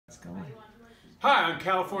Hi, I'm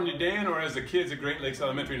California Dan, or as the kids at Great Lakes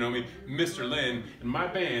Elementary know me, Mr. Lynn, and my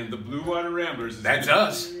band, the Blue Water Ramblers, That's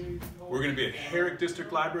us. We're going to be at Herrick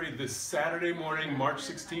District Library this Saturday morning, March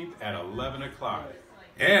 16th at 11 o'clock.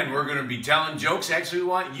 And we're going to be telling jokes. Actually, we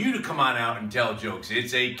want you to come on out and tell jokes.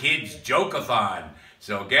 It's a kids' joke-a-thon.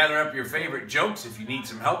 So gather up your favorite jokes. If you need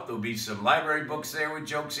some help, there'll be some library books there with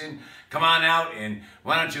jokes in. Come on out, and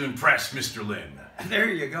why don't you impress Mr. Lynn?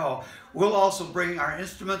 There you go. We'll also bring our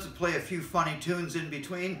instruments and play a few funny tunes in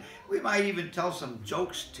between. We might even tell some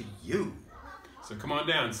jokes to you. So come on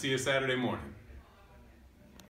down. See you Saturday morning.